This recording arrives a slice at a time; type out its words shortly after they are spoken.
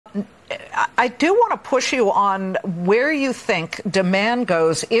I do want to push you on where you think demand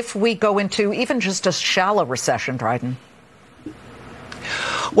goes if we go into even just a shallow recession, Dryden.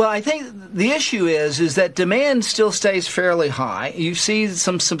 Well, I think the issue is that demand still stays fairly high. You see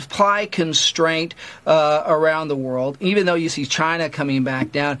some supply constraint around the world, even though you see China coming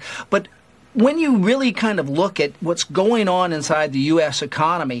back down. But when you really kind of look at what's going on inside the U.S.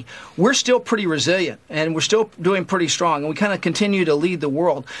 economy, we're still pretty resilient and we're still doing pretty strong, and we kind of continue to lead the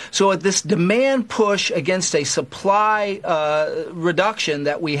world. So this demand push against a supply reduction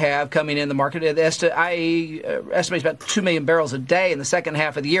that we have coming in the market, IEA estimates about 2 million barrels a day in the second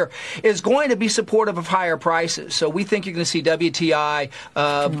half of the year, is going to be supportive of higher prices. So we think you're going to see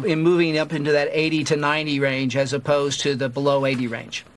WTI in moving up into that 80 to 90 range as opposed to the below 80 range.